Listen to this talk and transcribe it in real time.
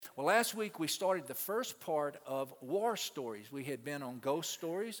Well, last week we started the first part of war stories. We had been on ghost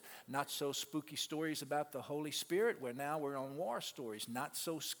stories, not so spooky stories about the Holy Spirit, where now we're on war stories, not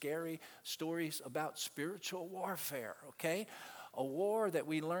so scary stories about spiritual warfare, okay? A war that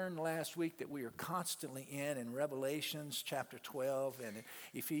we learned last week that we are constantly in Revelations chapter 12 and in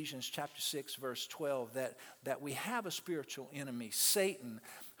Ephesians chapter 6 verse 12, that we have a spiritual enemy, Satan,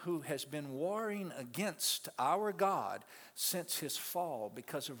 who has been warring against our God since his fall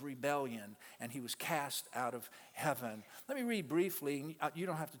because of rebellion, and he was cast out of heaven. Let me read briefly. You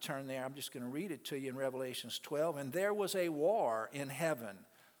don't have to turn there. I'm just going to read it to you in Revelations 12. And there was a war in heaven.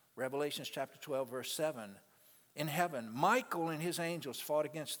 Revelations chapter 12 verse 7. In heaven, Michael and his angels fought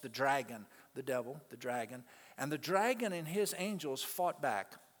against the dragon, the devil, the dragon, and the dragon and his angels fought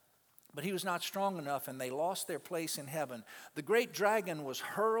back. But he was not strong enough, and they lost their place in heaven. The great dragon was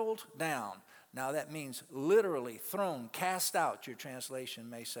hurled down. Now that means literally thrown, cast out, your translation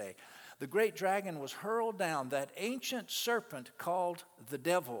may say. The great dragon was hurled down, that ancient serpent called the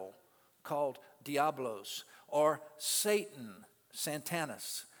devil, called Diablos, or Satan,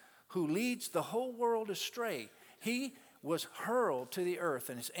 Satanas, who leads the whole world astray. He was hurled to the earth,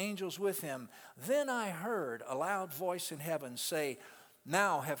 and his angels with him. Then I heard a loud voice in heaven say,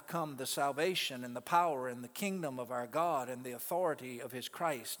 now have come the salvation and the power and the kingdom of our God and the authority of his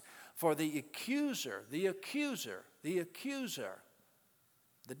Christ. For the accuser, the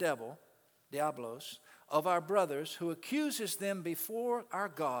devil, Diablos, of our brothers, who accuses them before our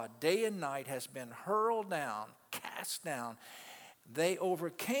God day and night, has been hurled down, cast down. They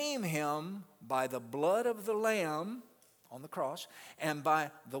overcame him by the blood of the Lamb on the cross, and by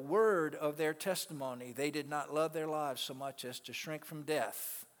the word of their testimony. They did not love their lives so much as to shrink from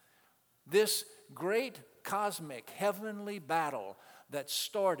death. This great cosmic heavenly battle that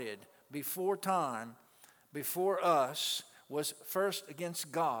started before time, before us, was first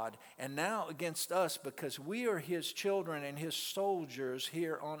against God and now against us, because we are his children and his soldiers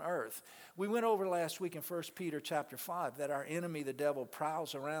here on earth. We went over last week in 1 Peter chapter 5 that our enemy, the devil,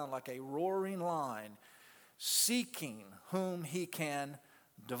 prowls around like a roaring lion, seeking whom he can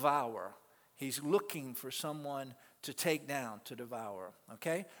devour. He's looking for someone to take down, to devour.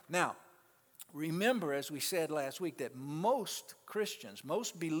 Okay? Now, remember, as we said last week, that most Christians,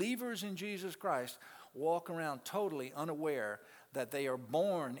 most believers in Jesus Christ, walk around totally unaware that they are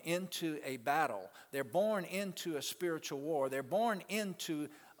born into a battle. They're born into a spiritual war. They're born into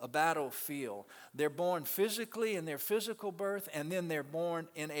a battlefield. They're born physically in their physical birth, and then they're born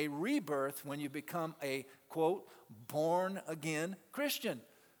in a rebirth when you become a, quote, born again Christian.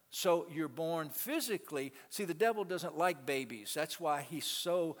 So you're born physically. See, the devil doesn't like babies. That's why he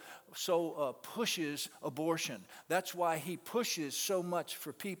so pushes abortion. That's why he pushes so much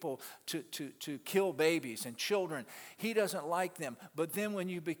for people to kill babies and children. He doesn't like them. But then when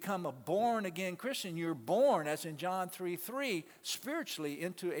you become a born again Christian, you're born, as in John 3:3, spiritually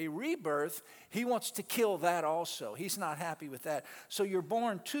into a rebirth. He wants to kill that also. He's not happy with that. So you're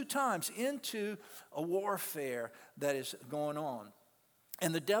born two times into a warfare that is going on.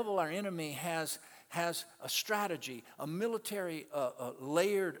 And the devil, our enemy, has a strategy, a military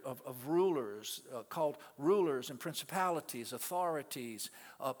layered of rulers called rulers and principalities, authorities,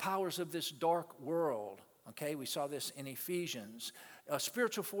 powers of this dark world. Okay, we saw this in Ephesians.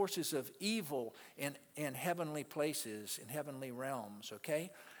 Spiritual forces of evil in heavenly places, in heavenly realms, okay?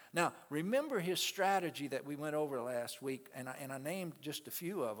 Now, remember his strategy that we went over last week, and I named just a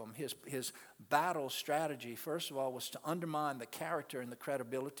few of them. His battle strategy, first of all, was to undermine the character and the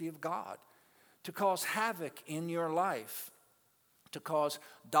credibility of God, to cause havoc in your life, to cause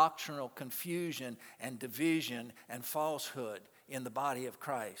doctrinal confusion and division and falsehood in the body of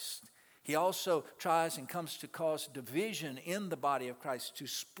Christ. He also tries and comes to cause division in the body of Christ, to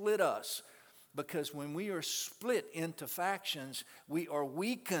split us. Because when we are split into factions, we are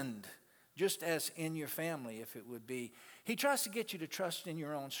weakened, just as in your family, if it would be. He tries to get you to trust in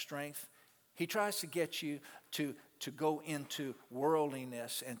your own strength. He tries to get you to go into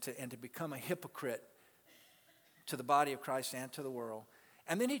worldliness and to become a hypocrite to the body of Christ and to the world.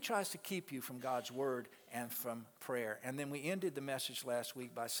 And then he tries to keep you from God's word and from prayer. And then we ended the message last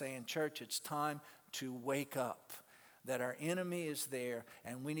week by saying, church, it's time to wake up. That our enemy is there,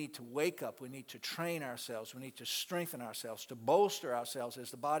 and we need to wake up. We need to train ourselves. We need to strengthen ourselves, to bolster ourselves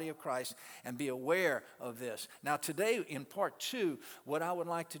as the body of Christ, and be aware of this. Now today, in part 2, what I would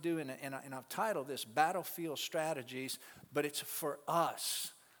like to do, and I've titled this Battlefield Strategies, but it's for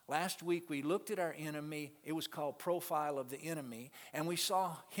us. Last week we looked at our enemy. It was called Profile of the Enemy, and we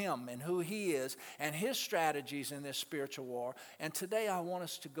saw him and who he is and his strategies in this spiritual war. And today I want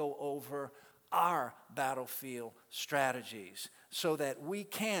us to go over our battlefield strategies so that we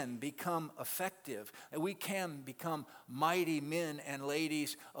can become effective, and we can become mighty men and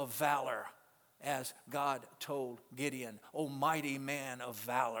ladies of valor, as God told Gideon, "O mighty man of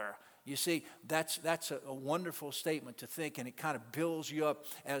valor." You see, that's a wonderful statement to think, and it kind of builds you up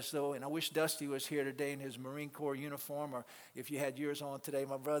as though, and I wish Dusty was here today in his Marine Corps uniform, or if you had yours on today,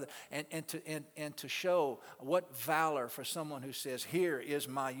 my brother, and to show what valor for someone who says, "Here is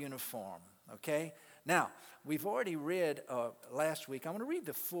my uniform," okay? Now, we've already read last week. I'm going to read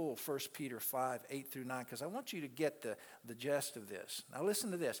the full 1 Peter 5, 8 through 9, because I want you to get the gist of this. Now,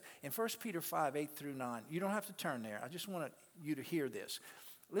 listen to this. In 1 Peter 5, 8 through 9, you don't have to turn there. I just want you to hear this.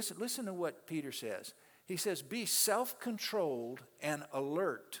 Listen to what Peter says. He says, "Be self-controlled and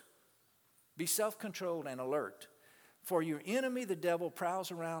alert. Be self-controlled and alert. For your enemy, the devil, prowls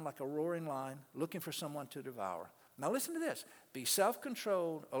around like a roaring lion, looking for someone to devour." Now listen to this. Be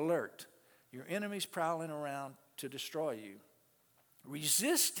self-controlled, alert. Your enemy's prowling around to destroy you.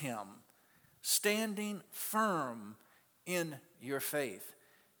 Resist him, standing firm in your faith,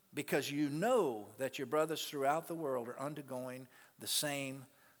 because you know that your brothers throughout the world are undergoing the same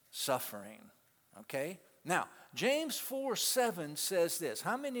suffering. Okay? Now, James 4:7 says this.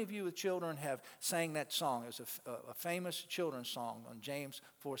 How many of you with children have sang that song? It's a famous children's song on James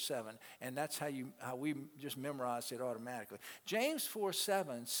 4:7, and that's how we just memorized it automatically. James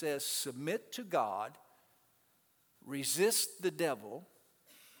 4:7 says, "Submit to God, resist the devil,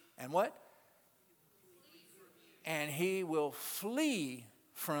 and what? And he will flee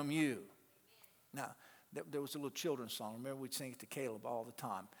from you." Now, there was a little children's song. Remember, we'd sing it to Caleb all the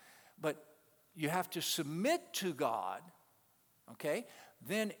time. But you have to submit to God, okay?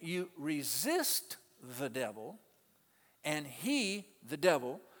 Then you resist the devil, and he, the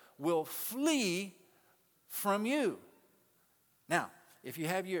devil, will flee from you. Now, if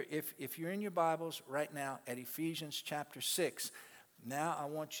you're in your Bibles right now at Ephesians chapter 6, now I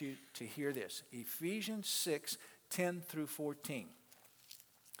want you to hear this. Ephesians 6, 10 through 14.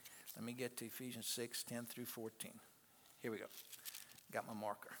 Let me get to Ephesians 6, 10 through 14. Here we go. Got my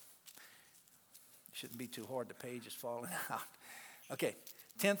marker. Shouldn't be too hard. The page is falling out. Okay,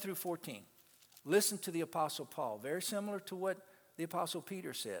 10 through 14. Listen to the Apostle Paul. Very similar to what the Apostle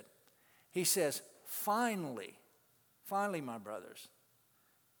Peter said. He says, finally, my brothers.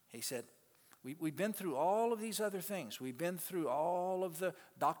 He said, we've been through all of these other things. We've been through all of the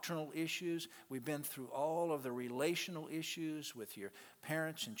doctrinal issues. We've been through all of the relational issues with your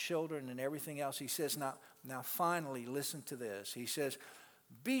parents and children and everything else. He says, now finally, listen to this. He says,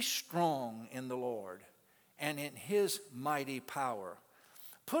 "Be strong in the Lord and in his mighty power.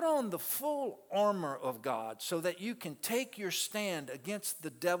 Put on the full armor of God so that you can take your stand against the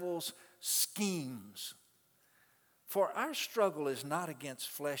devil's schemes. For our struggle is not against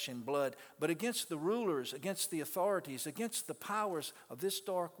flesh and blood, but against the rulers, against the authorities, against the powers of this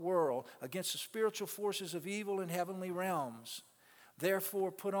dark world, against the spiritual forces of evil in heavenly realms.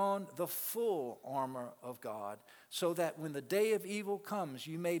 Therefore, put on the full armor of God, so that when the day of evil comes,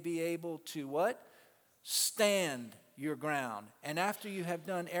 you may be able to what? Stand your ground. And after you have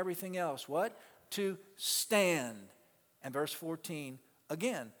done everything else, what? To stand. And verse 14,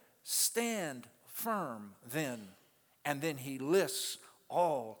 again, stand firm then. And then he lists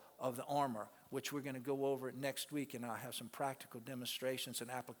all of the armor, which we're going to go over next week, and I'll have some practical demonstrations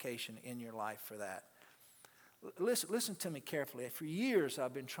and application in your life for that. Listen to me carefully. For years,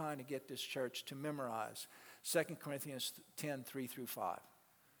 I've been trying to get this church to memorize 2 Corinthians 10, 3 through 5.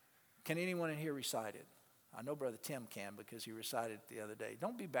 Can anyone in here recite it? I know Brother Tim can, because he recited it the other day.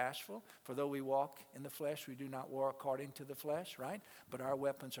 Don't be bashful, for though we walk in the flesh, we do not war according to the flesh, right? But our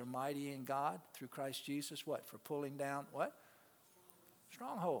weapons are mighty in God through Christ Jesus, what? For pulling down, what?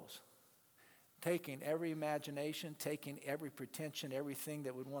 Strongholds. Taking every imagination, taking every pretension, everything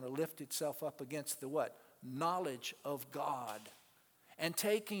that would want to lift itself up against the what? Knowledge of God. And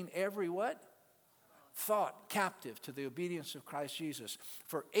taking every what? Thought captive to the obedience of Christ Jesus.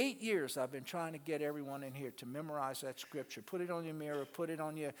 For 8 years, I've been trying to get everyone in here to memorize that scripture. Put it on your mirror, put it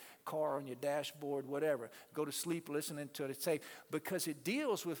on your car, on your dashboard, whatever. Go to sleep listening to it. It's safe, because it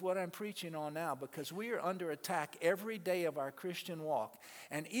deals with what I'm preaching on now, because we are under attack every day of our Christian walk.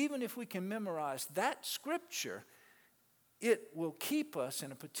 And even if we can memorize that scripture, it will keep us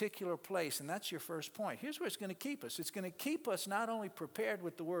in a particular place, and that's your first point. Here's where it's going to keep us. It's going to keep us not only prepared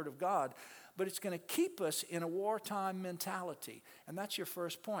with the Word of God, but it's going to keep us in a wartime mentality, and that's your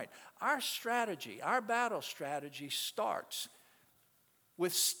first point. Our strategy, our battle strategy starts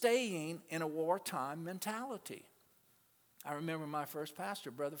with staying in a wartime mentality. I remember my first pastor,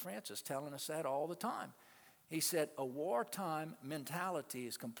 Brother Francis, telling us that all the time. He said a wartime mentality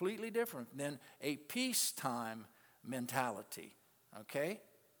is completely different than a peacetime mentality. Okay?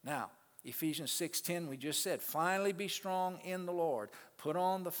 Now, Ephesians 6:10, we just said, finally be strong in the Lord. Put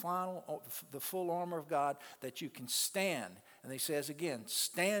on the full armor of God that you can stand. And he says again,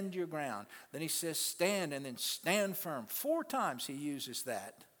 stand your ground. Then he says stand, and then stand firm. 4 times he uses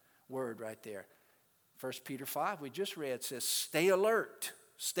that word right there. 1 Peter 5, we just read, says stay alert.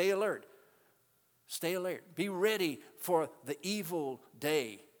 Stay alert. Stay alert. Be ready for the evil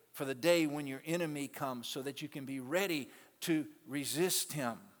day, for the day when your enemy comes, so that you can be ready to resist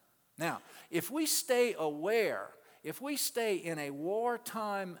him. Now, if we stay aware, if we stay in a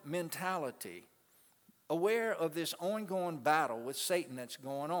wartime mentality, aware of this ongoing battle with Satan that's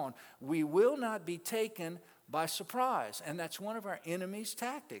going on, we will not be taken by surprise. And that's one of our enemy's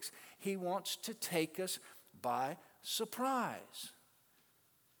tactics. He wants to take us by surprise.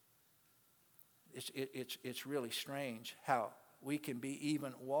 It's really strange how we can be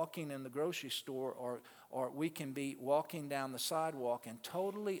even walking in the grocery store or we can be walking down the sidewalk and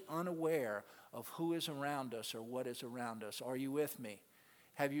totally unaware of who is around us or what is around us. Are you with me?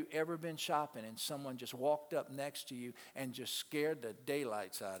 Have you ever been shopping and someone just walked up next to you and just scared the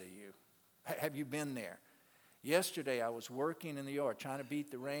daylights out of you? Have you been there? Yesterday I was working in the yard trying to beat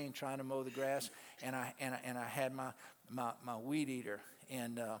the rain, trying to mow the grass, and I had my weed eater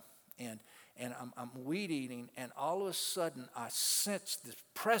and I'm weed eating, and all of a sudden I sensed the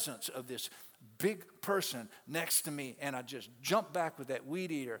presence of this big person next to me, and I just jumped back with that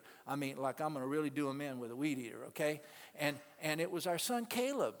weed eater. I mean, like I'm going to really do him in with a weed eater, okay? And it was our son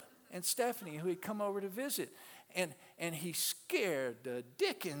Caleb and Stephanie who had come over to visit. And he scared the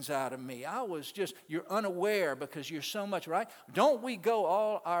dickens out of me. I was just, you're unaware because you're so much, right? Don't we go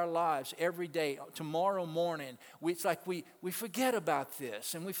all our lives every day, tomorrow morning, it's like we forget about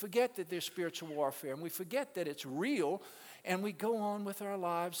this, and we forget that there's spiritual warfare, and we forget that it's real, and we go on with our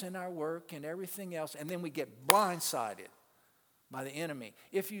lives and our work and everything else, and then we get blindsided by the enemy.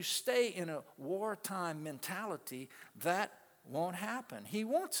 If you stay in a wartime mentality, that won't happen. He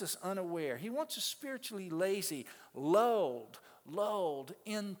wants us unaware. He wants us spiritually lazy, lulled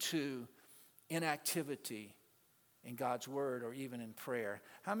into inactivity in God's word or even in prayer.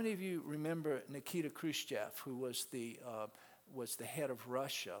 How many of you remember Nikita Khrushchev, who was the head of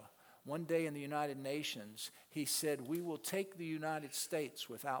Russia? One day in the United Nations, he said, "We will take the United States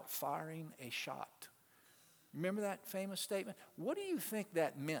without firing a shot." Remember that famous statement? What do you think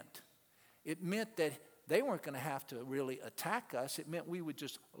that meant? It meant that they weren't going to have to really attack us. It meant we would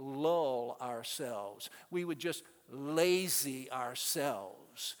just lull ourselves. We would just lazy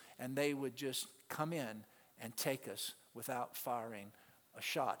ourselves. And they would just come in and take us without firing a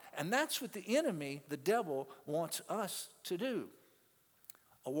shot. And that's what the enemy, the devil, wants us to do.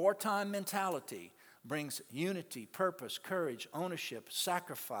 A wartime mentality brings unity, purpose, courage, ownership,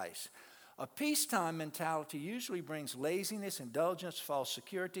 sacrifice. A peacetime mentality usually brings laziness, indulgence, false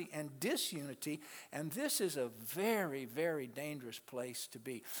security, and disunity, and this is a very, very dangerous place to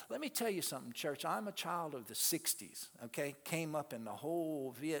be. Let me tell you something, church. I'm a child of the 60s, okay? Came up in the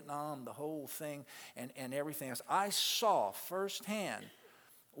whole Vietnam, the whole thing, and everything else. I saw firsthand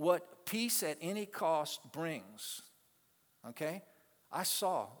what peace at any cost brings, okay? I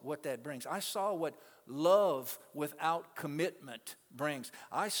saw what that brings. I saw what love without commitment brings.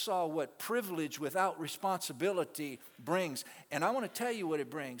 I saw what privilege without responsibility brings. And I want to tell you what it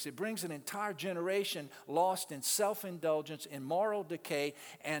brings. It brings an entire generation lost in self-indulgence, in moral decay,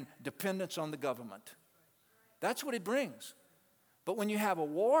 and dependence on the government. That's what it brings. But when you have a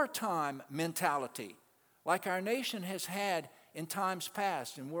wartime mentality, like our nation has had in times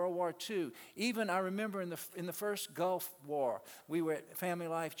past, in World War II. Even I remember in the first Gulf War, we were at Family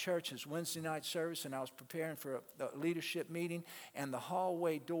Life Church's Wednesday night service, and I was preparing for a leadership meeting, and the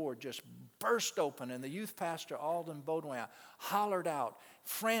hallway door just burst open, and the youth pastor, Alden Baudouin, hollered out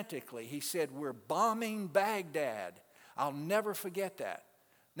frantically. He said, "We're bombing Baghdad." I'll never forget that.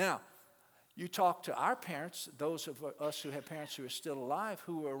 Now, you talk to our parents, those of us who have parents who are still alive,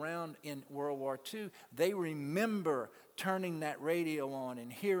 who were around in World War II, they remember turning that radio on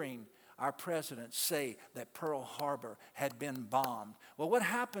and hearing our president say that Pearl Harbor had been bombed. Well, what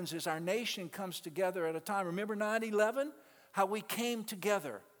happens is our nation comes together at a time. Remember 9/11? How we came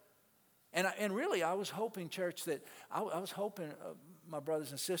together. And really, I was hoping, church, that I was hoping, my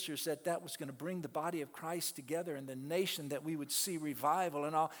brothers and sisters, that was going to bring the body of Christ together in the nation, that we would see revival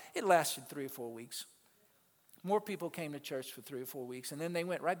and all. It lasted 3 or 4 weeks. More people came to church for 3 or 4 weeks, and then they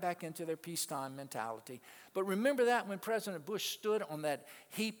went right back into their peacetime mentality. But remember that when President Bush stood on that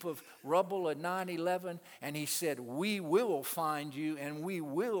heap of rubble at 9/11, and he said, "We will find you, and we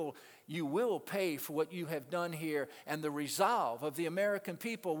will You will pay for what you have done here, and the resolve of the American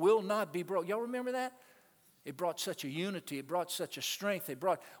people will not be broken. Y'all remember that? It brought such a unity. It brought such a strength.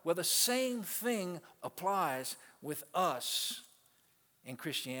 Well, the same thing applies with us in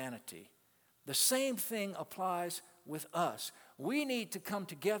Christianity. The same thing applies with us. We need to come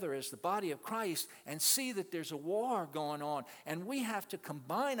together as the body of Christ and see that there's a war going on, and we have to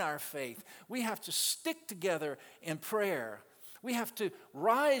combine our faith. We have to stick together in prayer. We have to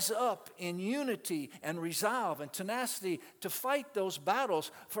rise up in unity and resolve and tenacity to fight those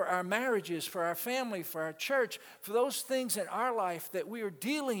battles for our marriages, for our family, for our church, for those things in our life that we are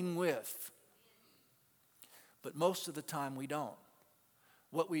dealing with. But most of the time we don't.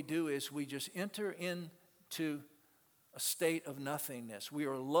 What we do is we just enter into a state of nothingness. We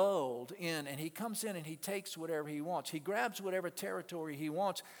are lulled in, and he comes in and he takes whatever he wants. He grabs whatever territory he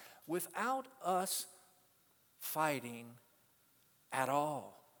wants without us fighting at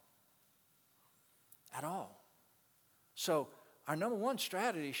all. At all. So our number one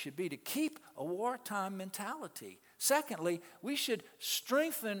strategy should be to keep a wartime mentality. Secondly, we should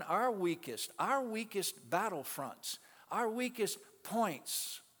strengthen our weakest battlefronts, our weakest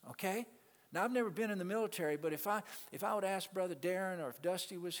points, okay? Now, I've never been in the military, but if I would ask Brother Darren, or if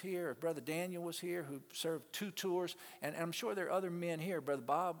Dusty was here, or if Brother Daniel was here, who served 2 tours, and I'm sure there are other men here, Brother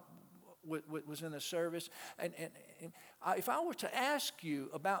Bob was in the service, and if I were to ask you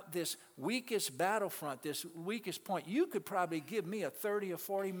about this weakest battlefront, this weakest point, you could probably give me a 30 or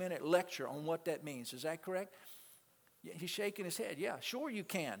 40-minute lecture on what that means. Is that correct? He's shaking his head. Yeah, sure you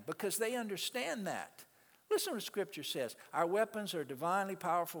can, because they understand that. Listen to what Scripture says. Our weapons are divinely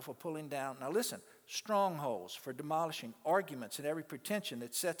powerful for pulling down. Now listen, strongholds, for demolishing arguments and every pretension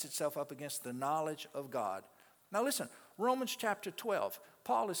that sets itself up against the knowledge of God. Now listen, Romans chapter 12.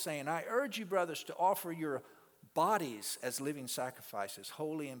 Paul is saying, I urge you, brothers, to offer your bodies as living sacrifices,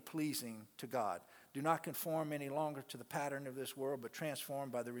 holy and pleasing to God. Do not conform any longer to the pattern of this world, but transform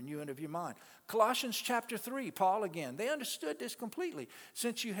by the renewing of your mind. Colossians chapter 3, Paul again, they understood this completely.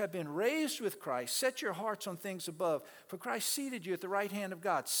 Since you have been raised with Christ, set your hearts on things above, for Christ seated you at the right hand of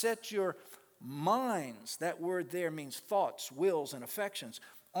God. Set your minds, that word there means thoughts, wills, and affections,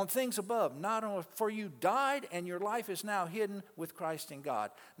 on things above, not on, for you died and your life is now hidden with Christ in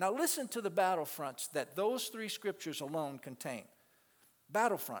God. Now listen to the battlefronts that those 3 scriptures alone contain.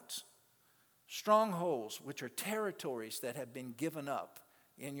 Battlefronts, strongholds, which are territories that have been given up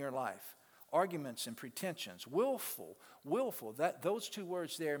in your life. Arguments and pretensions, willful, those 2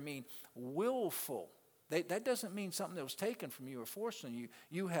 words there mean willful. That doesn't mean something that was taken from you or forced on you.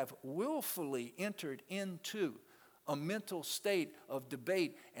 You have willfully entered into a mental state of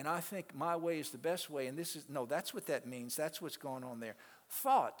debate, and I think my way is the best way, and that's what that means. That's what's going on there.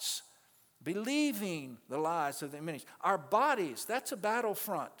 Thoughts, believing the lies of the enemies. Our bodies, that's a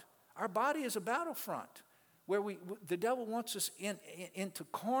battlefront. Our body is a battlefront where the devil wants us into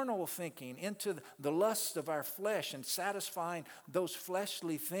carnal thinking, into the lusts of our flesh and satisfying those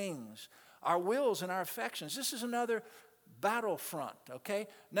fleshly things. Our wills and our affections. This is another battlefront, okay?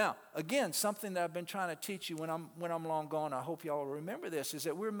 Now, again, something that I've been trying to teach you when I'm long gone, I hope y'all remember this, is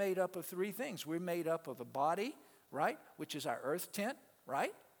that we're made up of 3 things. We're made up of a body, right, which is our earth tent,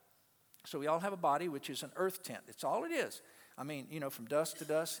 right? So we all have a body, which is an earth tent. It's all it is. I mean, from dust to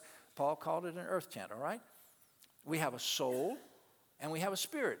dust, Paul called it an earth tent, all right? We have a soul, and we have a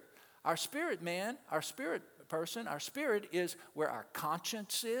spirit. Our spirit man, our spirit person, our spirit is where our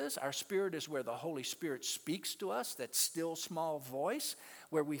conscience is. Our spirit is where the Holy Spirit speaks to us, that still small voice,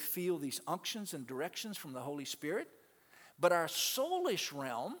 where we feel these unctions and directions from the Holy Spirit. But our soulish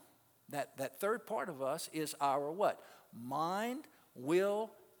realm, that third part of us, is our what? Mind,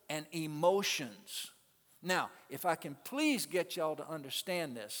 will, and emotions. Now, if I can please get y'all to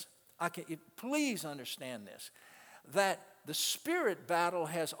understand this, please understand this, that the spirit battle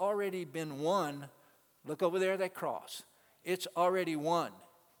has already been won. Look over there, that cross. It's already won.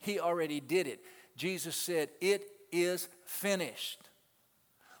 He already did it. Jesus said, it is finished.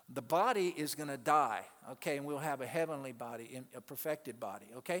 The body is going to die, okay, and we'll have a heavenly body, a perfected body,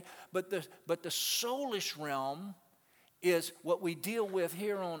 okay? But the soulish realm is what we deal with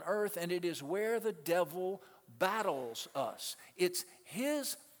here on earth, and it is where the devil battles us. It's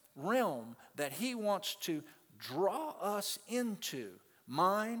his realm that he wants to draw us into,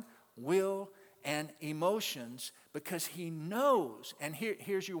 mind, will, and emotions, because he knows, and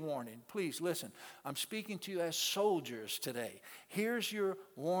here's your warning. Please listen. I'm speaking to you as soldiers today. Here's your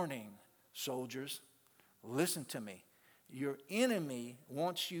warning, soldiers. Listen to me. Your enemy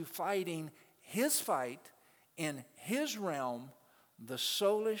wants you fighting his fight in his realm, the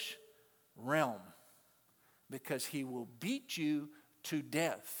soulish realm, because he will beat you to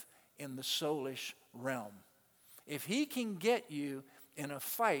death in the soulish realm. If he can get you in a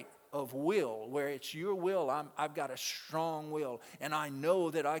fight of will, where it's your will, I've got a strong will, and I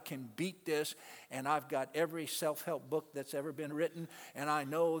know that I can beat this, and I've got every self-help book that's ever been written, and I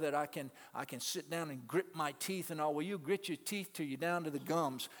know that I can sit down and grit my teeth and all. Well, you grit your teeth till you're down to the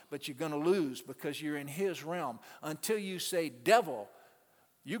gums, but you're going to lose because you're in his realm. Until you say, devil,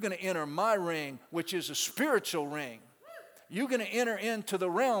 you're going to enter my ring, which is a spiritual ring. You're going to enter into the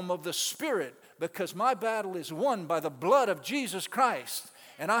realm of the Spirit, because my battle is won by the blood of Jesus Christ.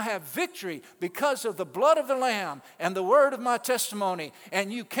 And I have victory because of the blood of the Lamb and the word of my testimony.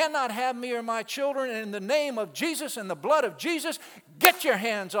 And you cannot have me or my children. And in the name of Jesus and the blood of Jesus, get your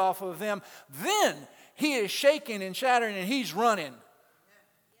hands off of them. Then he is shaking and shattering and he's running.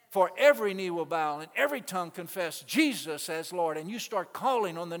 For every knee will bow and every tongue confess Jesus as Lord. And you start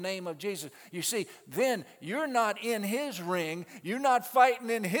calling on the name of Jesus. You see, then you're not in his ring. You're not fighting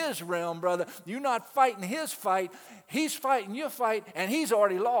in his realm, brother. You're not fighting his fight. He's fighting your fight, and he's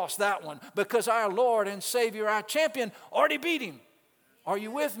already lost that one, because our Lord and Savior, our champion, already beat him. Are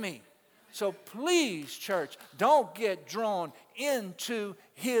you with me? So please, church, don't get drawn into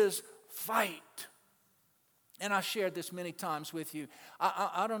his fight. And I shared this many times with you.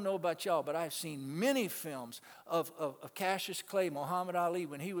 I don't know about y'all, but I've seen many films of Cassius Clay, Muhammad Ali,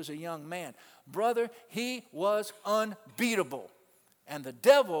 when he was a young man. Brother, he was unbeatable. And the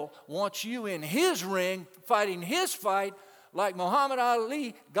devil wants you in his ring, fighting his fight, like Muhammad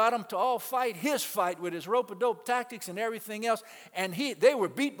Ali got them to all fight his fight with his rope-a-dope tactics and everything else. And they were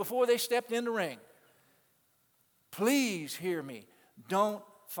beat before they stepped in the ring. Please hear me. Don't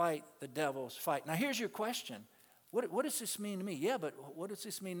fight the devil's fight. Now here's your question. What does this mean to me? Yeah, but what does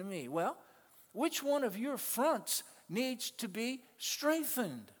this mean to me? Well, which one of your fronts needs to be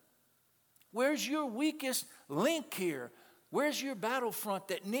strengthened? Where's your weakest link here? Where's your battlefront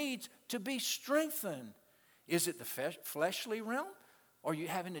that needs to be strengthened? Is it the fleshly realm? Are you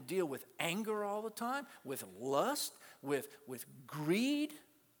having to deal with anger all the time? With lust? With greed?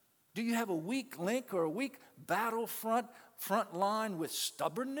 Do you have a weak link or a weak battlefront line with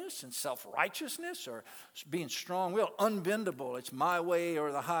stubbornness and self-righteousness, or being strong-willed, unbendable? It's my way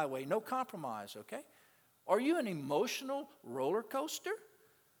or the highway. No compromise, okay? Are you an emotional roller coaster?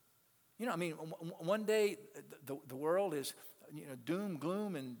 You know, I mean, one day the world is, doom,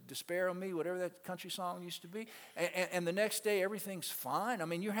 gloom, and despair on me, whatever that country song used to be. And the next day, everything's fine. I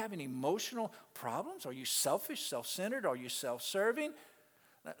mean, you're having emotional problems. Are you selfish, self-centered? Are you self-serving?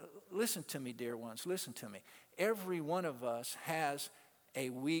 Now, listen to me, dear ones. Listen to me. Every one of us has a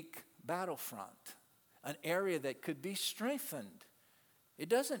weak battlefront, an area that could be strengthened. It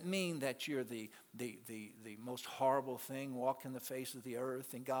doesn't mean that you're the most horrible thing walking the face of the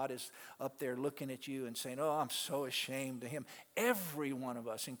earth and God is up there looking at you and saying, oh, I'm so ashamed of him. Every one of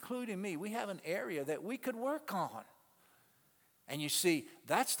us, including me, we have an area that we could work on. And you see,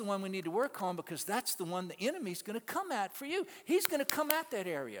 that's the one we need to work on, because that's the one the enemy's going to come at for you. He's going to come at that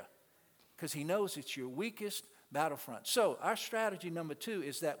area because he knows it's your weakest battlefront. So our strategy number 2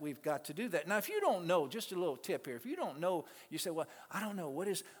 is that we've got to do that. Now, if you don't know, just a little tip here. If you don't know, you say, well, I don't know. What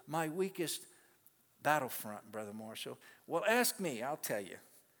is my weakest battlefront, Brother Marshall? Well, ask me. I'll tell you.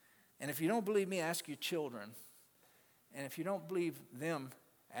 And if you don't believe me, ask your children. And if you don't believe them,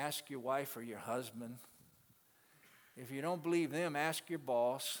 ask your wife or your husband. If you don't believe them, ask your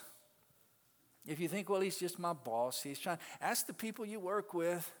boss. If you think, well, he's just my boss, ask the people you work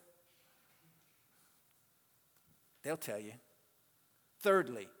with. They'll tell you.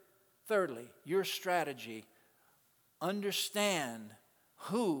 Thirdly, your strategy, understand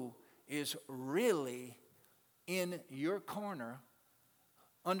who is really in your corner.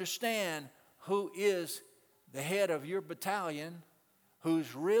 Understand who is the head of your battalion,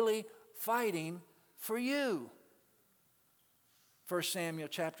 who's really fighting for you. 1 Samuel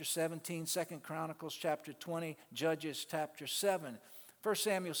chapter 17, 2 Chronicles chapter 20, Judges chapter 7. 1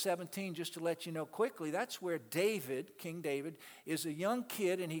 Samuel 17, just to let you know quickly, that's where David, King David, is a young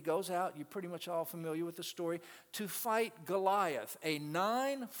kid, and he goes out, you're pretty much all familiar with the story, to fight Goliath, a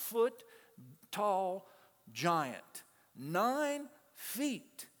 9-foot-tall giant. 9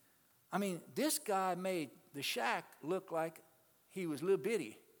 feet. I mean, this guy made the shack look like he was little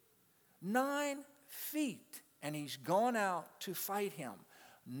bitty. 9 feet, and he's gone out to fight him.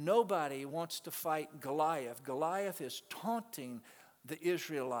 Nobody wants to fight Goliath. Goliath is taunting the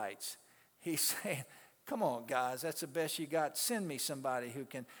Israelites. He's saying, come on, guys, that's the best you got. Send me somebody who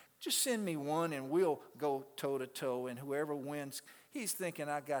can, just send me one and we'll go toe-to-toe, and whoever wins, he's thinking,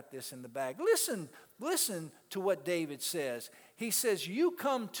 I got this in the bag. Listen to what David says. He says, you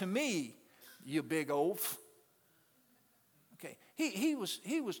come to me, you big oaf. Okay, he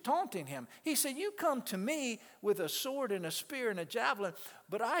was taunting him. He said, you come to me with a sword and a spear and a javelin,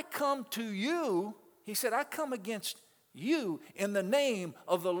 but I come to you. He said, I come against you in the name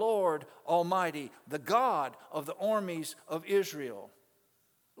of the Lord Almighty, the God of the armies of Israel.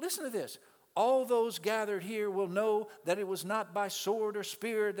 Listen to this. All those gathered here will know that it was not by sword or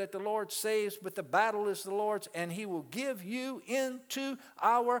spear that the Lord saves, but the battle is the Lord's, and he will give you into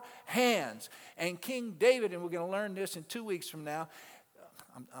our hands. And King David, and we're going to learn this in 2 weeks from now.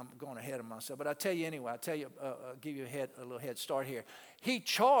 I'm going ahead of myself, but I'll tell you anyway. I'll give you a little head start here. He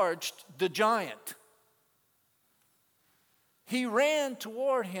charged the giant. He ran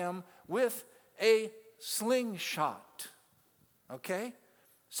toward him with a slingshot. Okay?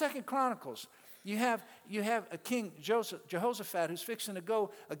 2 Chronicles, you have a king, Jehoshaphat, who's fixing to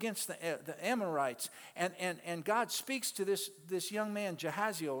go against the Amorites. And God speaks to this young man,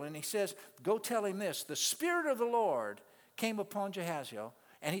 Jehaziel, and he says, go tell him this. The Spirit of the Lord came upon Jehaziel,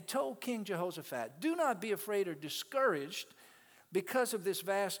 and he told King Jehoshaphat, do not be afraid or discouraged because of this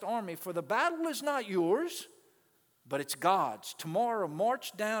vast army, for the battle is not yours, but it's God's. Tomorrow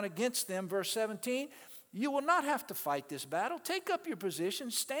march down against them, verse 17. You will not have to fight this battle. Take up your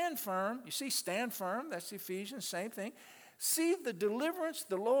position. Stand firm. You see, stand firm. That's Ephesians, same thing. See the deliverance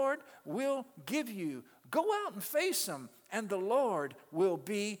the Lord will give you. Go out and face them, and the Lord will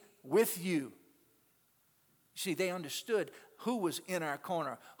be with you. You see, they understood who was in our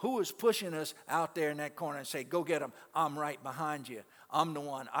corner, who was pushing us out there in that corner and say, go get them. I'm right behind you. I'm the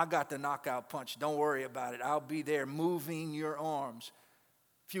one. I got the knockout punch. Don't worry about it. I'll be there moving your arms.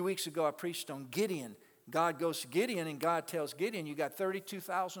 A few weeks ago, I preached on Gideon. God goes to Gideon, and God tells Gideon, you got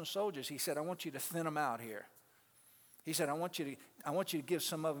 32,000 soldiers. He said, I want you to thin them out here. He said, I want you to give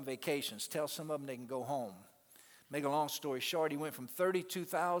some of them vacations. Tell some of them they can go home. Make a long story short, he went from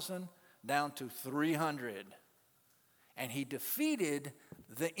 32,000 down to 300. And he defeated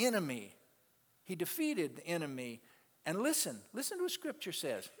the enemy. He defeated the enemy. And listen to what Scripture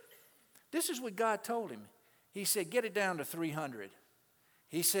says. This is what God told him. He said, get it down to 300.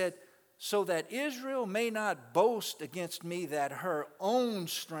 He said, so that Israel may not boast against me that her own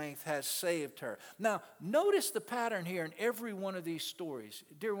strength has saved her. Now, notice the pattern here in every one of these stories.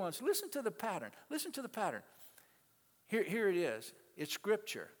 Dear ones, listen to the pattern. Listen to the pattern. Here it is. It's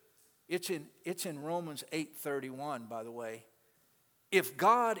Scripture. It's in Romans 8:31, by the way. If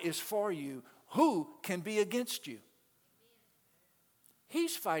God is for you, who can be against you?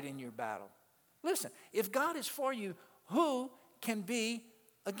 He's fighting your battle. Listen, if God is for you, who can be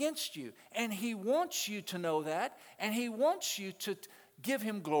against you? And he wants you to know that, and he wants you to give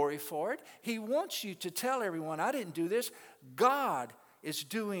him glory for it. He wants you to tell everyone, I didn't do this. God is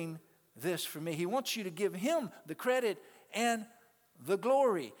doing this for me. He wants you to give him the credit and the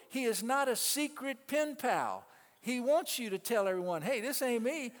glory. He is not a secret pen pal. He wants you to tell everyone, hey, this ain't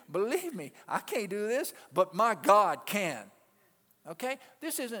me. Believe me, I can't do this, but my God can. Okay?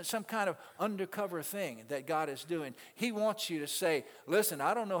 This isn't some kind of undercover thing that God is doing. He wants you to say, listen,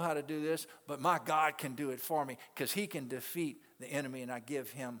 I don't know how to do this, but my God can do it for me because he can defeat the enemy, and I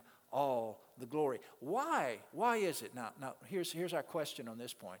give him all the glory. Why? Why is it? Now here's our question on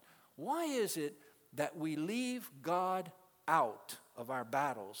this point. Why is it that we leave God out of our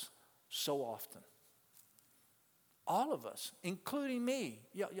battles so often? All of us, including me.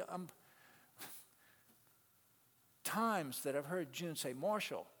 Times that I've heard June say,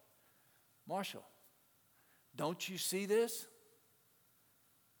 Marshall, don't you see this?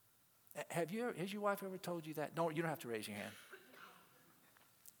 Has your wife ever told you that? You don't have to raise your hand.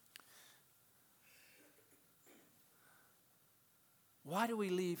 Why do we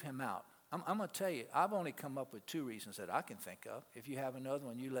leave him out? I'm going to tell you, I've only come up with 2 reasons that I can think of. If you have another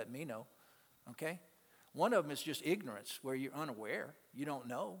one, you let me know. Okay? One of them is just ignorance, where you're unaware. You don't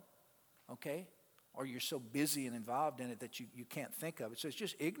know. Okay? Or you're so busy and involved in it that you can't think of it. So it's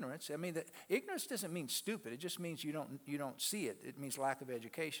just ignorance. I mean, ignorance doesn't mean stupid. It just means you don't see it. It means lack of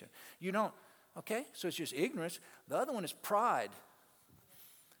education. You don't, okay? So it's just ignorance. The other one is pride,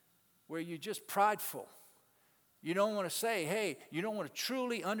 where you're just prideful. You don't want to say, hey, you don't want to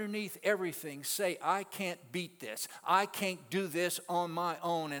truly underneath everything say, I can't beat this. I can't do this on my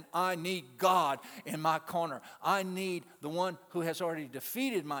own, and I need God in my corner. I need the one who has already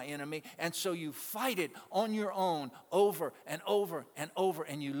defeated my enemy, and so you fight it on your own over and over and over,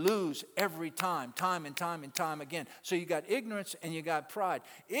 and you lose every time and time again. So you got ignorance and you got pride.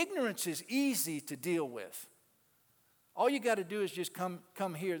 Ignorance is easy to deal with. All you got to do is just come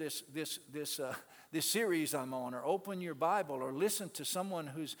hear this series I'm on, or open your Bible, or listen to someone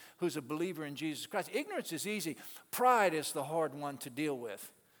who's a believer in Jesus Christ. Ignorance is easy. Pride is the hard one to deal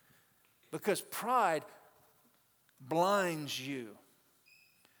with. Because pride blinds you.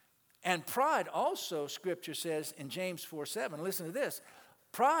 And pride also, Scripture says in James 4:7, listen to this,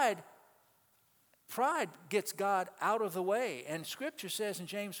 pride gets God out of the way. And Scripture says in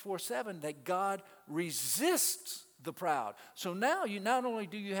James 4:7 that God resists the proud. So now you not only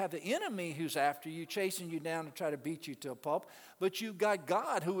do you have the enemy who's after you, chasing you down to try to beat you to a pulp, but you've got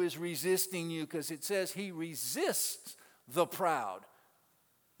God who is resisting you, because it says he resists the proud.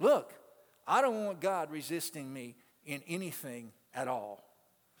 Look, I don't want God resisting me in anything at all.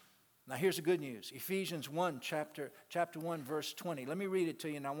 Now here's the good news. Ephesians 1, chapter 1, verse 20. Let me read it to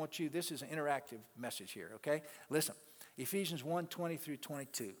you, and I want you, this is an interactive message here, okay? Listen, Ephesians 1, 20 through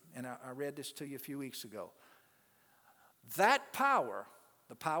 22. And I read this to you a few weeks ago. That power,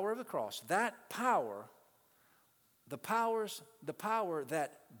 the power of the cross, that power, the power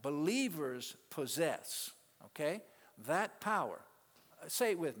that believers possess, okay? That power,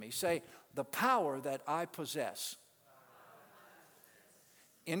 say it with me, say, the power that I possess.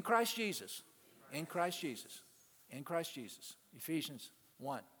 In Christ Jesus. In Christ Jesus. In Christ Jesus. Ephesians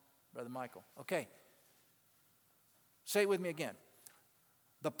 1, Brother Michael. Okay. Say it with me again.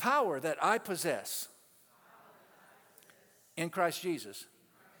 The power that I possess in Christ Jesus.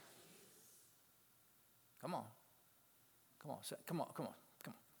 Come on. Come on. Come on. Come on.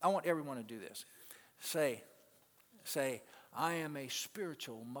 Come on. I want everyone to do this. Say, I am a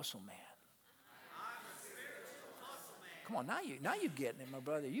spiritual muscle man. Come on, now you're getting it, my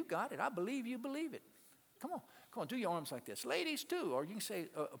brother. You got it. I believe you believe it. Come on, do your arms like this. Ladies too, or you can say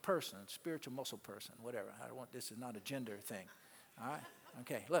a person, spiritual muscle person, whatever. This is not a gender thing. All right?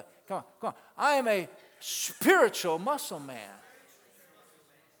 Okay, look, come on. I am a spiritual muscle man.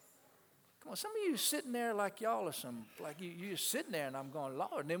 Come on, some of you sitting there like y'all are you're sitting there and I'm going,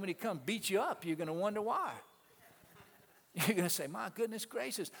 Lord, and then when he come beat you up, you're going to wonder why. You're going to say, my goodness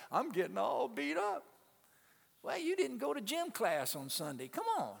gracious, I'm getting all beat up. Well, you didn't go to gym class on Sunday. Come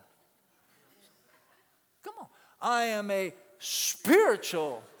on. I am a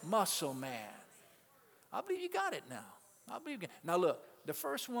spiritual muscle man. I believe you got it now. Now look, the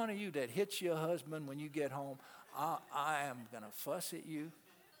first one of you that hits your husband when you get home, I am going to fuss at you.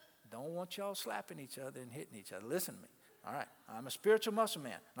 Don't want y'all slapping each other and hitting each other. Listen to me. All right. I'm a spiritual muscle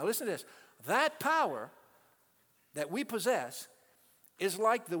man. Now listen to this. That power that we possess is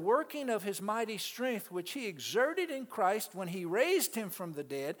like the working of his mighty strength, which he exerted in Christ when he raised him from the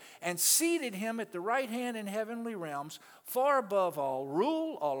dead and seated him at the right hand in heavenly realms, far above all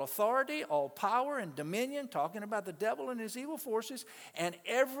rule, all authority, all power and dominion, talking about the devil and his evil forces, and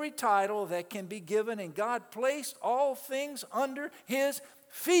every title that can be given. And God placed all things under his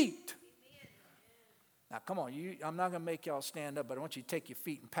feet. Now, come on. I'm not going to make y'all stand up, but I want you to take your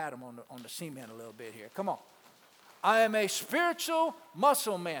feet and pat them on the cement a little bit here. Come on. I am a spiritual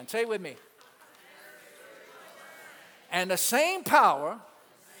muscle man. Say it with me. And the same power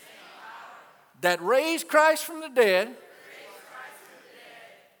that raised Christ from the dead,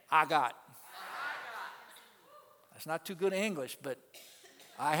 I got. That's not too good English, but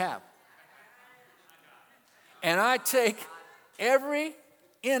I have. And I take every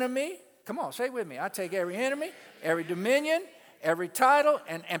enemy, come on, say it with me. I take every enemy, every dominion, every title,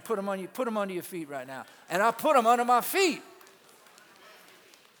 and put them under your feet right now. And I put them under my feet.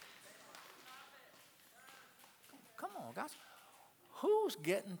 Come on, guys. Who's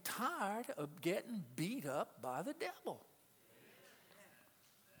getting tired of getting beat up by the devil?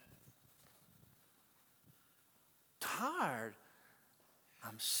 Tired.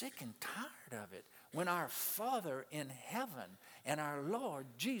 I'm sick and tired of it. When our Father in heaven and our Lord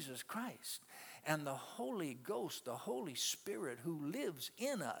Jesus Christ and the Holy Ghost, the Holy Spirit who lives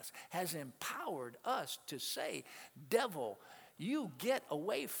in us, has empowered us to say, devil, you get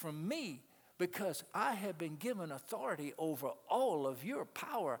away from me, because I have been given authority over all of your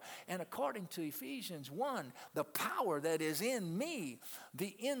power. And according to Ephesians 1, the power that is in me,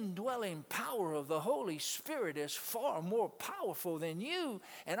 the indwelling power of the Holy Spirit, is far more powerful than you.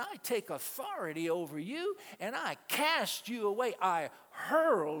 And I take authority over you, and I cast you away. I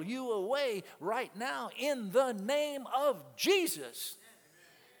hurl you away right now in the name of Jesus.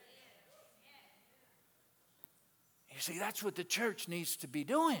 You see, that's what the church needs to be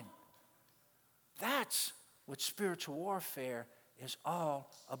doing. That's what spiritual warfare is all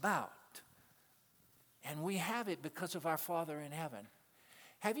about. And we have it because of our Father in heaven.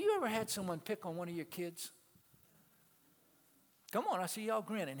 Have you ever had someone pick on one of your kids? Come on, I see y'all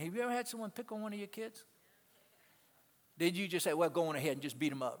grinning. Have you ever had someone pick on one of your kids? Did you just say, well, go on ahead and just beat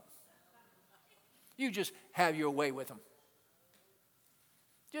them up? You just have your way with them.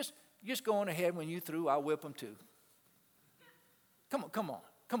 Just go on ahead. When you through, I'll whip them too. Come on.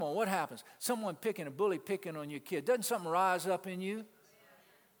 Come on, what happens? Someone a bully picking on your kid. Doesn't something rise up in you?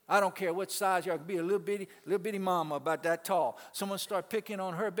 I don't care what size you are. It could be a little bitty mama about that tall. Someone start picking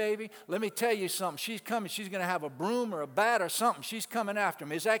on her baby. Let me tell you something. She's coming. She's going to have a broom or a bat or something. She's coming after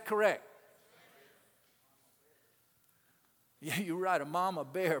me. Is that correct? Yeah, you're right. A mama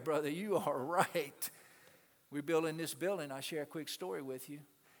bear, brother. You are right. We're building this building. I'll share a quick story with you.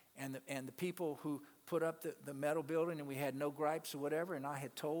 And the people who put up the metal building, and we had no gripes or whatever, and I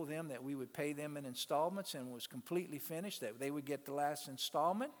had told them that we would pay them in installments and it was completely finished, that they would get the last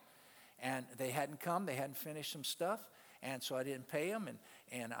installment. And they hadn't come. They hadn't finished some stuff. And so I didn't pay them.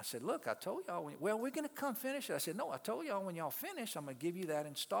 And I said, look, I told y'all, we're going to come finish it. I said, no, I told y'all when y'all finish, I'm going to give you that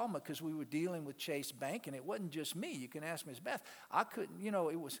installment, because we were dealing with Chase Bank, and it wasn't just me. You can ask Ms. Beth. I couldn't,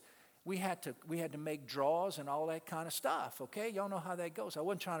 it was, we had to make draws and all that kind of stuff, okay? Y'all know how that goes. I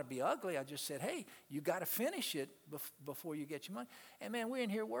wasn't trying to be ugly. I just said, hey, you got to finish it before you get your money. And man, we're in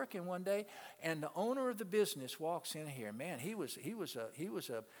here working one day, and the owner of the business walks in here. Man, he was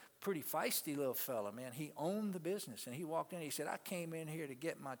a pretty feisty little fella, man. He owned the business, and he walked in. He said, I came in here to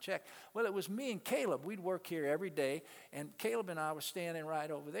get my check. Well, it was me and Caleb. We'd work here every day, and Caleb and I were standing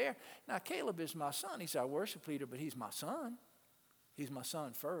right over there. Now, Caleb is my son. He's our worship leader, but he's my son. He's my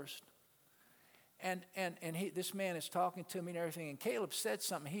son first. And this man is talking to me and everything, and Caleb said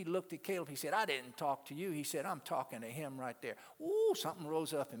something. He looked at Caleb. He said, I didn't talk to you. He said, I'm talking to him right there. Ooh, something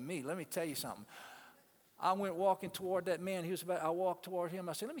rose up in me. Let me tell you something. I went walking toward that man. I walked toward him.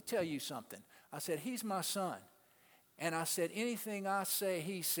 I said, let me tell you something. I said, he's my son. And I said, anything I say,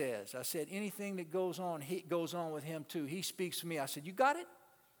 he says. I said, anything that goes on, he goes on with him too. He speaks to me. I said, you got it?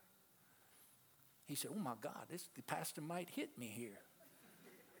 He said, oh my God, the pastor might hit me here.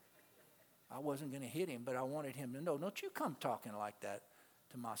 I wasn't going to hit him, but I wanted him to know, don't you come talking like that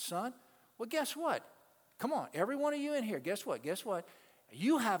to my son. Well, guess what? Come on, every one of you in here, guess what? Guess what?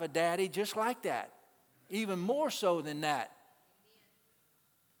 You have a daddy just like that, even more so than that.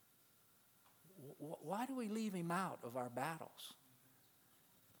 Why do we leave him out of our battles?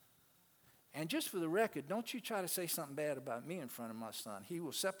 And just for the record, don't you try to say something bad about me in front of my son. He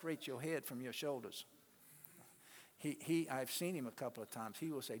will separate your head from your shoulders. I've seen him a couple of times.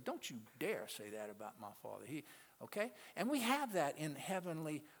 He will say, don't you dare say that about my father. Okay? And we have that in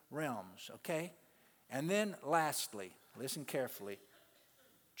heavenly realms, okay? And then lastly, listen carefully,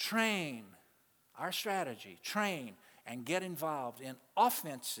 train, our strategy, train and get involved in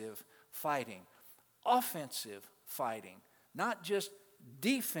offensive fighting. Offensive fighting, not just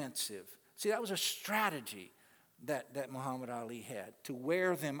defensive. See, that was a strategy that Muhammad Ali had, to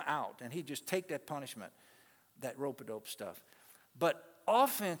wear them out. And he'd just take that punishment, that rope-a-dope stuff. But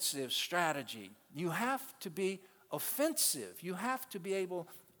offensive strategy, you have to be offensive. You have to be able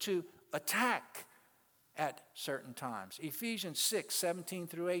to attack at certain times. Ephesians 6:17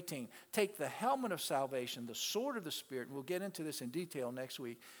 through 18. Take the helmet of salvation, the sword of the Spirit, and we'll get into this in detail next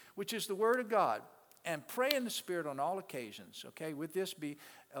week, which is the Word of God. And pray in the Spirit on all occasions, okay? With this,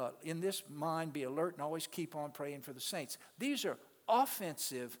 in this mind, be alert and always keep on praying for the saints. These are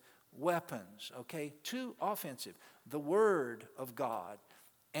offensive weapons, okay? Two offensive. The Word of God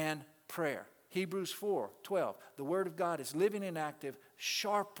and prayer. Hebrews 4:12. The Word of God is living and active,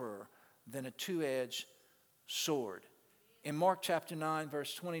 sharper than a two-edged sword. In Mark chapter 9,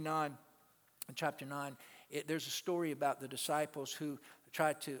 verse 29, chapter 9, there's a story about the disciples who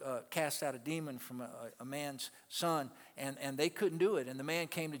tried to cast out a demon from a man's son, and they couldn't do it. And the man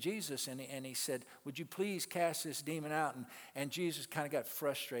came to Jesus, and he said, would you please cast this demon out? And Jesus kind of got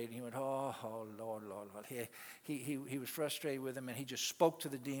frustrated. He went, oh Lord. He was frustrated with him, and he just spoke to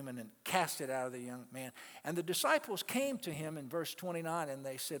the demon and cast it out of the young man. And the disciples came to him in verse 29, and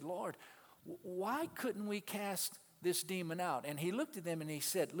they said, Lord, why couldn't we cast this demon out? And he looked at them, and he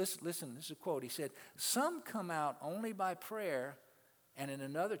said, listen, this is a quote. He said, some come out only by prayer. And in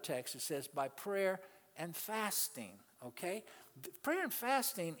another text, it says, by prayer and fasting, okay? Prayer and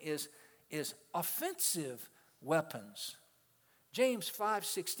fasting is offensive weapons. James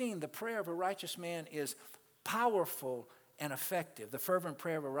 5:16, the prayer of a righteous man is powerful and effective. The fervent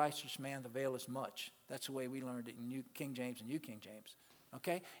prayer of a righteous man availeth much. That's the way we learned it in New King James and New King James,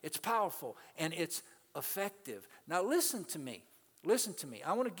 okay? It's powerful and it's effective. Now listen to me. Listen to me.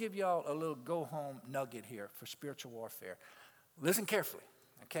 I want to give y'all a little go-home nugget here for spiritual warfare. Listen carefully,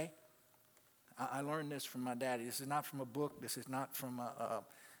 okay? I learned this from my daddy. This is not from a book. This is not from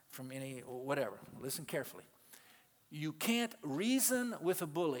any whatever. Listen carefully. You can't reason with a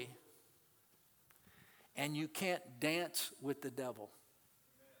bully, and you can't dance with the devil.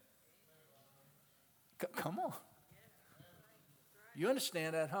 Come on. You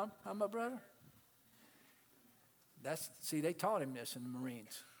understand that, huh, my brother? They taught him this in the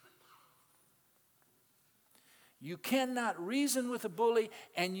Marines. You cannot reason with a bully,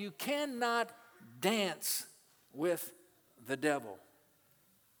 and you cannot dance with the devil.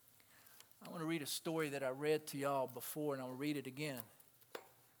 I want to read a story that I read to y'all before, and I'll read it again.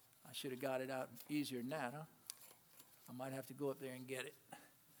 I should have got it out easier than that, huh? I might have to go up there and get it.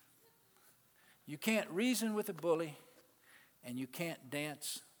 You can't reason with a bully, and you can't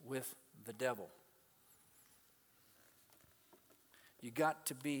dance with the devil. You got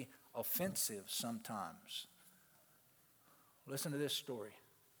to be offensive sometimes. Listen to this story.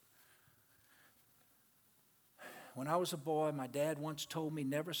 When I was a boy, my dad once told me,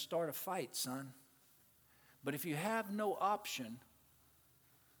 never start a fight, son. But if you have no option,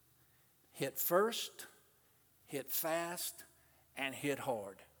 hit first, hit fast, and hit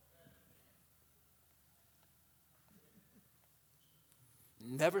hard.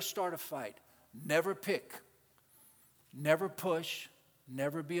 Never start a fight. Never pick. Never push.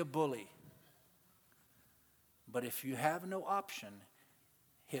 Never be a bully. But if you have no option,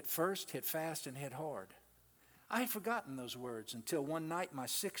 hit first, hit fast, and hit hard. I had forgotten those words until one night my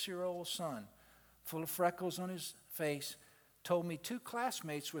 6-year-old son, full of freckles on his face, told me 2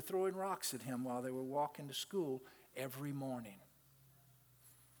 classmates were throwing rocks at him while they were walking to school every morning.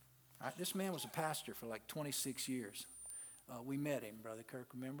 This man was a pastor for like 26 years. We met him, Brother Kirk,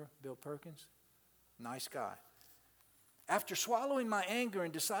 remember? Bill Perkins? Nice guy. After swallowing my anger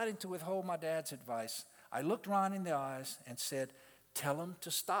and deciding to withhold my dad's advice, I looked Ron in the eyes and said, tell him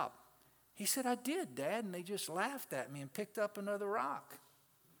to stop. He said, I did, Dad, and they just laughed at me and picked up another rock.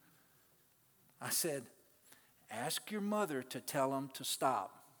 I said, ask your mother to tell him to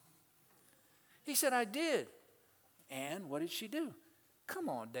stop. He said, I did. And what did she do? Come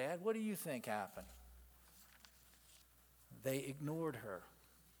on, Dad, what do you think happened? They ignored her.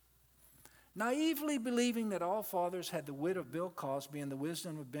 Naively believing that all fathers had the wit of Bill Cosby and the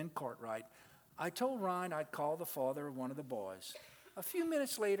wisdom of Ben Cartwright, I told Ryan I'd call the father of one of the boys. A few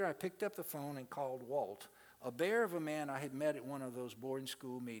minutes later, I picked up the phone and called Walt, a bear of a man I had met at one of those boarding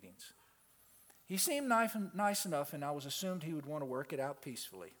school meetings. He seemed nice enough, and I was assumed he would want to work it out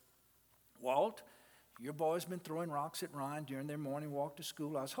peacefully. Walt, your boy's been throwing rocks at Ryan during their morning walk to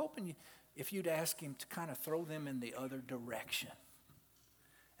school. I was hoping if you'd ask him to kind of throw them in the other direction.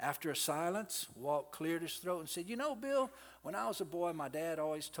 After a silence, Walt cleared his throat and said, you know, Bill, when I was a boy, my dad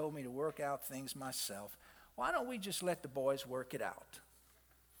always told me to work out things myself. Why don't we just let the boys work it out?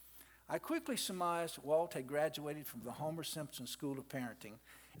 I quickly surmised Walt had graduated from the Homer Simpson School of Parenting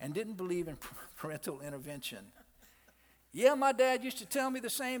and didn't believe in parental intervention. Yeah, my dad used to tell me the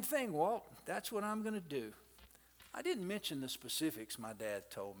same thing, Walt. That's what I'm going to do. I didn't mention the specifics my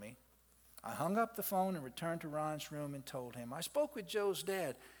dad told me. I hung up the phone and returned to Ron's room and told him, I spoke with Joe's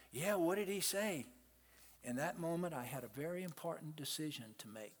dad. Yeah, what did he say? In that moment, I had a very important decision to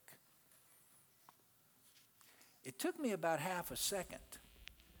make. It took me about half a second.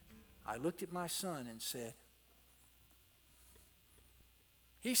 I looked at my son and said,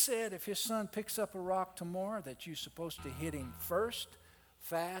 he said if his son picks up a rock tomorrow that you're supposed to hit him first,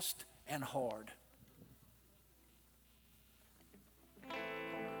 fast, and hard.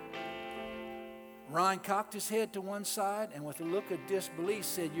 Ryan cocked his head to one side and with a look of disbelief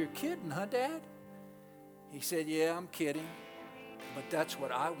said, you're kidding, huh, Dad? He said, yeah, I'm kidding, but that's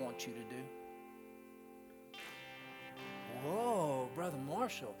what I want you to do. Whoa, Brother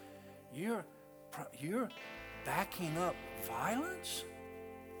Marshall, you're backing up violence?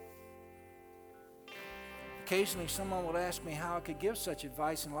 Occasionally someone will ask me how I could give such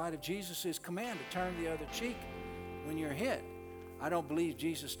advice in light of Jesus' command to turn the other cheek when you're hit. I don't believe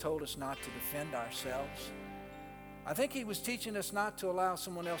Jesus told us not to defend ourselves. I think he was teaching us not to allow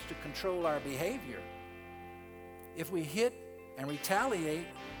someone else to control our behavior. If we hit and retaliate,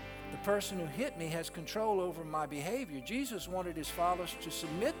 the person who hit me has control over my behavior. Jesus wanted his followers to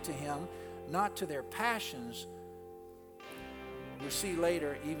submit to him, not to their passions. We'll see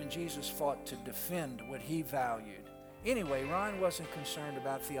later, even Jesus fought to defend what he valued. Anyway, Ryan wasn't concerned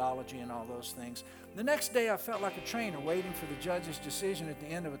about theology and all those things. The next day, I felt like a trainer waiting for the judge's decision at the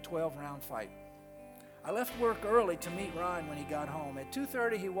end of a 12-round fight. I left work early to meet Ryan when he got home. At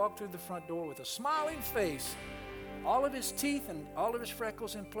 2:30, he walked through the front door with a smiling face, all of his teeth and all of his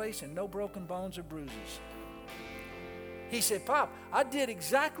freckles in place, and no broken bones or bruises. He said, Pop, I did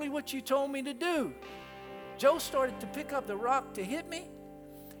exactly what you told me to do. Joe started to pick up the rock to hit me,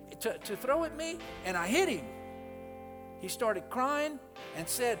 to throw at me, and I hit him. He started crying and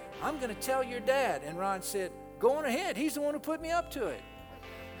said, I'm going to tell your dad. And Ron said, go on ahead. He's the one who put me up to it.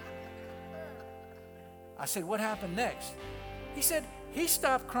 I said, what happened next? He said, he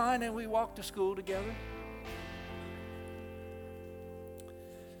stopped crying and we walked to school together.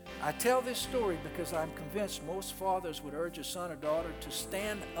 I tell this story because I'm convinced most fathers would urge a son or daughter to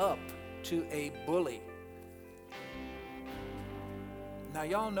stand up to a bully. Now,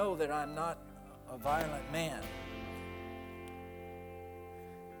 y'all know that I'm not a violent man.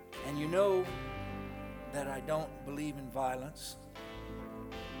 And you know that I don't believe in violence.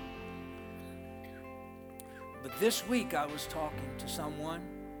 But this week I was talking to someone.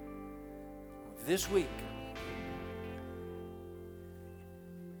 This week.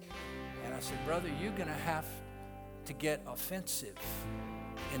 And I said, brother, you're going to have to get offensive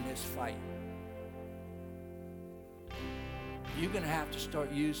in this fight. You're going to have to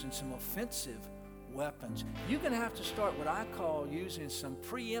start using some offensive weapons. You're going to have to start what I call using some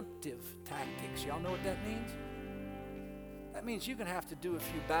preemptive tactics. Y'all know what that means? That means you're going to have to do a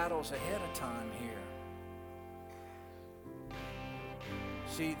few battles ahead of time here.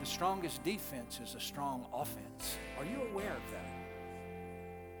 See, the strongest defense is a strong offense. Are you aware of that?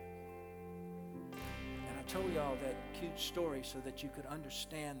 And I told y'all that cute story so that you could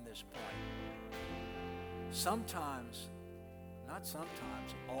understand this point. Sometimes, not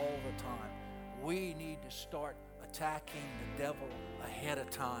sometimes, all the time, we need to start attacking the devil ahead of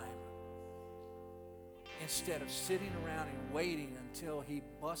time. Instead of sitting around and waiting until he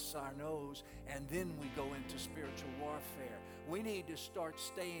busts our nose and then we go into spiritual warfare. We need to start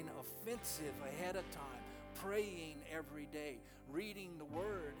staying offensive ahead of time, praying every day, reading the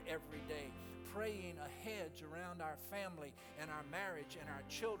Word every day, praying a hedge around our family and our marriage and our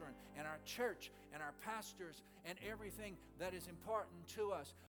children and our church and our pastors and everything that is important to us.